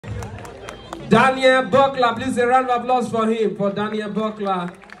Daniel Butler, please a round of applause for him, for Daniel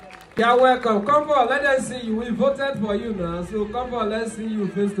Butler. You're welcome. Come forward, let us see you. We voted for you now, so come forward, let's see you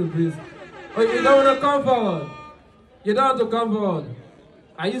face to face. Oh, you don't want to come forward? You don't want to come forward?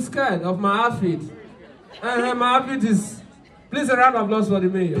 Are you scared of my outfit? My outfit is... Please a round of applause for the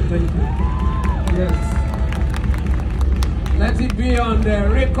mayor. Thank you. Yes. Let it be on the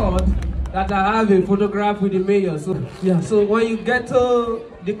record that I have a photograph with the mayor. So, yeah, so when you get to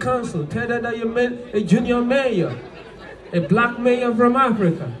the council, tell them that you met a junior mayor, a black mayor from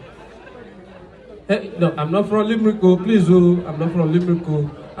Africa. Hey, no, I'm not from Limerick, please, I'm not from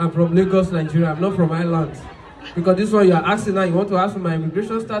Limerick. I'm from Lagos, Nigeria. I'm not from Ireland. Because this one you are asking now, you want to ask for my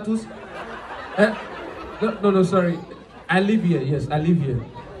immigration status? No, sorry. I live here, yes, I live here.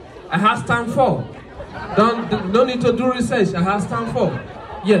 I have stand for. Don't need to do research, I have stand for.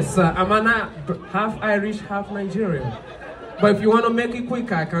 Yes, I'm half Irish, half Nigerian. But if you want to make it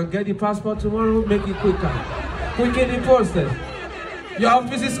quicker, I can get the passport tomorrow, make it quicker. Quicken the process. Your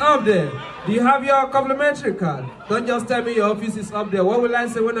office is up there. Do you have your complimentary card? Don't just tell me your office is up there. What will I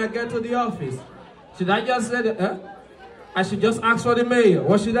say when I get to the office? Should I just say that, I should just ask for the mayor.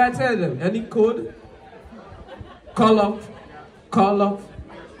 What should I tell them? Any code? Call up.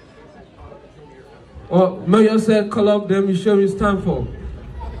 Or mayor said call up them, you show me stand for.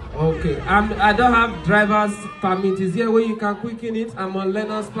 Okay, I don't have driver's permit. Is there a way you can quicken it? I'm on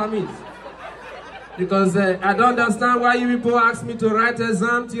learner's permit. Because I don't understand why you people ask me to write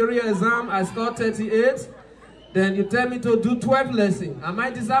exam, theory exam. I scored 38. Then you tell me to do 12 lessons. Am I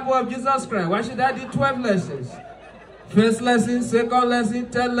disciple of Jesus Christ? Why should I do 12 lessons? First lesson, second lesson,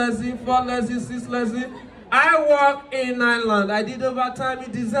 third lesson, fourth lesson, sixth lesson. I work in Ireland. I did overtime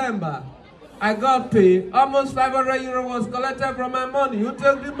in December. I got paid. Almost 500 euros was collected from my money. You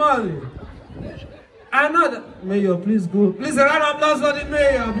take the money. I know that. Mayor, please go. Please a round of applause for the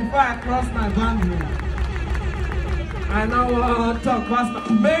mayor before I cross my boundary. I now want to talk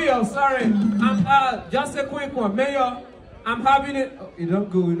past Mayor, sorry. Just a quick one. Mayor, I'm having it. Oh, you don't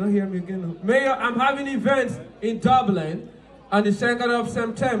go, you don't hear me again. No. Mayor, I'm having events in Dublin on the 2nd of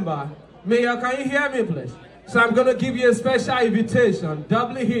September. Mayor, can you hear me, please? So I'm going to give you a special invitation,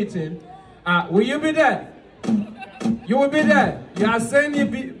 doubly hitting. Will you be there? You will be there. You are saying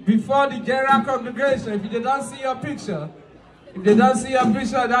it before the general congregation. If they don't see your picture,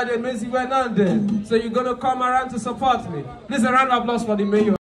 that means you were not there. So you're going to come around to support me. Please a round of applause for the mayor.